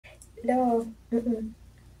No.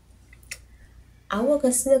 I will go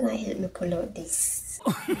still gonna help me pull out this.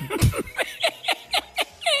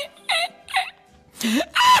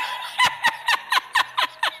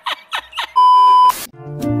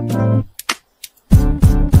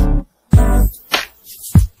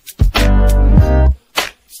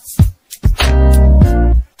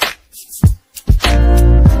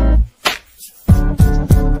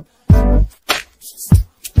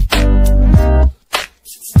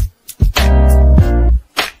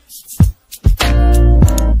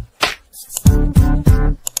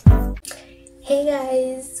 Hey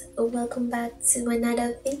guys, welcome back to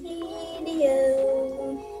another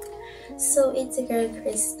video. So it's a girl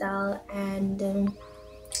Crystal, and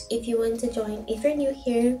if you're new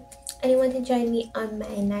here and you want to join me on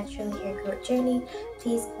my natural hair growth journey,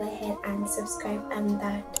 please go ahead and subscribe on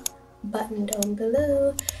that button down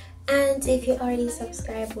below. And if you already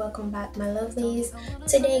subscribed, welcome back my lovelies.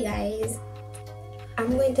 Today guys,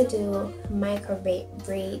 I'm going to do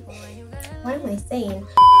braid. What am I saying?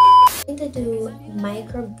 I'm going to do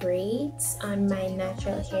micro braids on my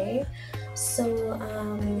natural hair. So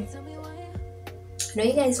now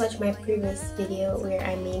you guys watched my previous video where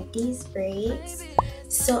I made these braids.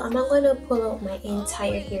 So I'm not going to pull out my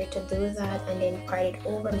entire hair to do that and then part it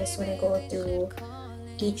over. I'm just going to go through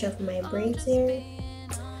each of my braids here.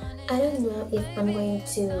 I don't know if I'm going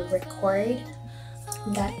to record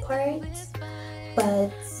that part,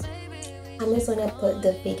 but I'm just gonna put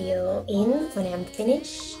the video in when I'm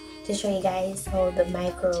finished to show you guys how the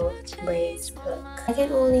micro braids look. I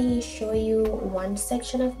can only show you one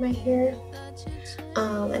section of my hair.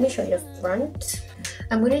 Let me show you the front.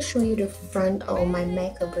 I'm going to show you the front of my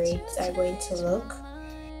micro braids are going to look.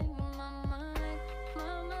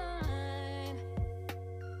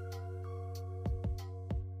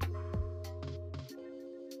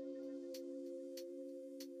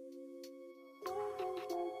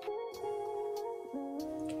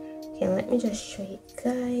 Okay, let me just show you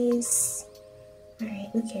guys. Alright,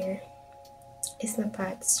 look here. It's not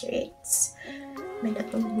part straight. May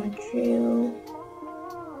not know through.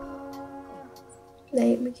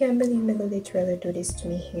 Like, I can't believe me literally do this to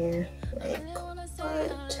me here. Like,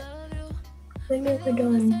 what? We're never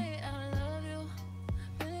done.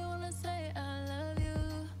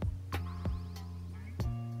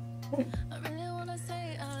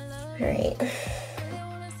 Alright.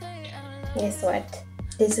 Guess what?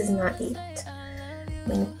 This is not it. I'm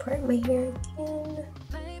gonna part my hair again.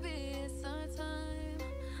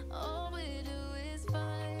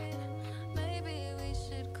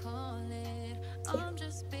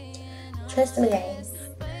 Trust me guys,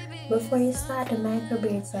 before you start the micro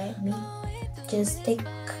braids like me, just take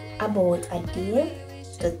about a day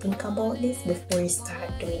to think about this before you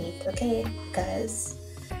start doing it, okay? Because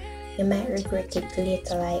you might regret it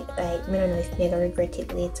later, like I don't know if you're gonna regret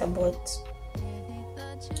it later, but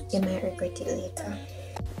you might regret it later.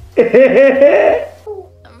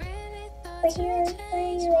 But you're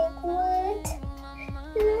like, what?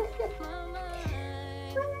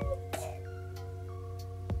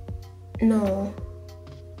 No.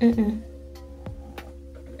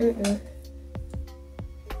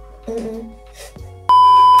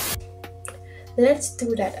 Let's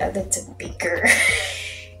do that a little bigger.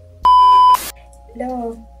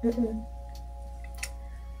 No.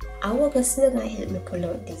 I will go still gonna help me pull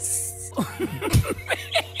out this.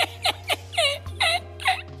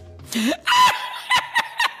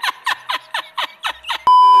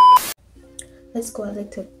 Let's go a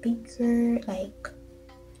little bigger, like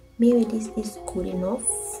maybe this is good enough.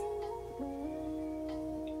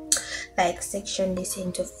 Like section this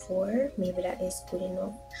into 4, maybe that is good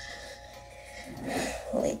enough.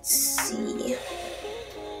 Let's see.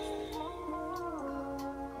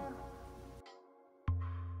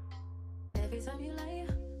 Every time you lie,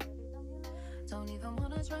 don't even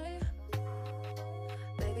wanna try.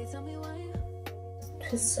 Baby, tell me why.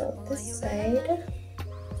 Twist out this side.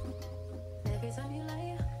 Every time you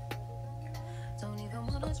lie, don't even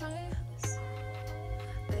wanna try.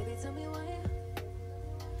 Baby, tell me why.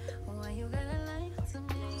 Why you gotta lie to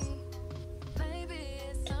me? Baby,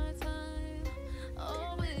 it's our time.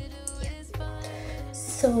 All we do is fight.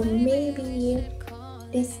 So maybe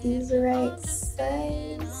this is the right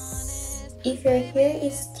size. If your hair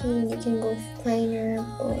is thin, you can go finer,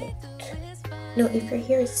 but no, if your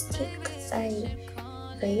hair is thick, sorry.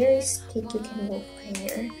 If your hair is thick, you can go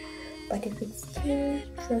finer. But if it's thin,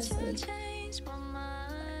 trust me.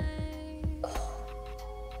 Oh,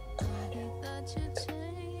 God.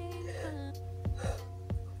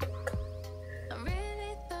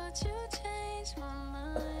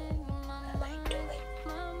 What am I doing?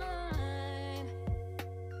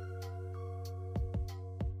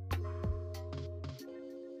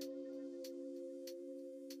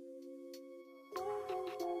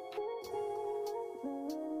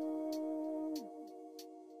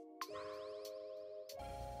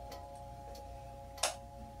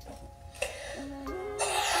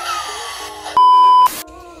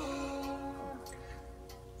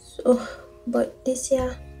 Oh, but this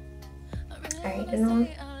year, I don't know.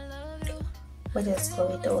 But just slow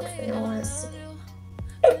it out for now and see.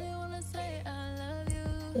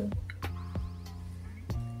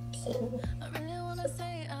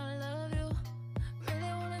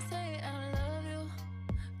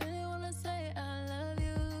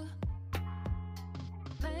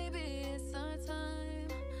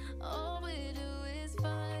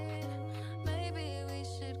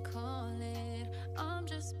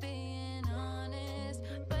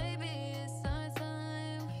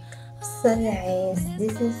 So guys,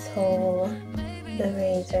 this is how the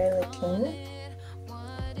braids are looking.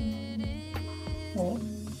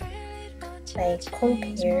 Like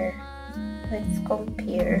compare. Let's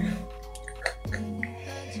compare.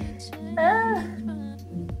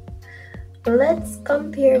 Let's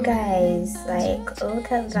compare, guys. Like,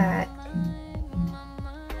 look at that.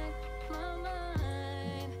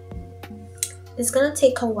 It's gonna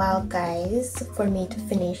take a while, guys, for me to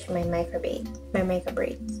finish my micro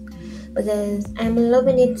braids, because I'm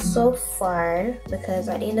loving it so far. Because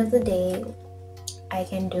at the end of the day, I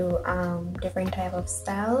can do different type of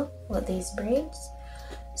style with these braids.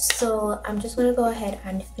 So I'm just gonna go ahead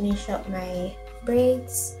and finish up my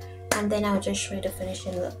braids, and then I'll just show you the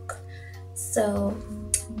finishing look. So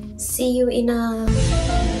see you in a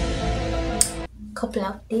couple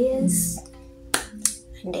of days,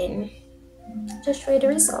 and then just show you the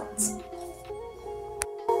results.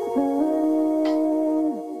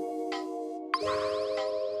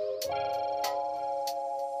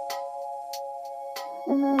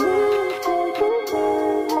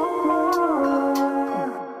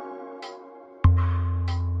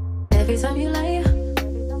 Every time you lie,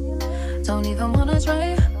 don't even wanna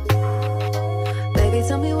try. Baby,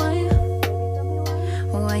 tell me why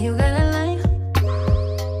you gotta lie.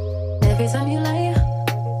 Every time you lie,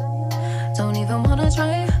 don't even wanna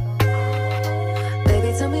try.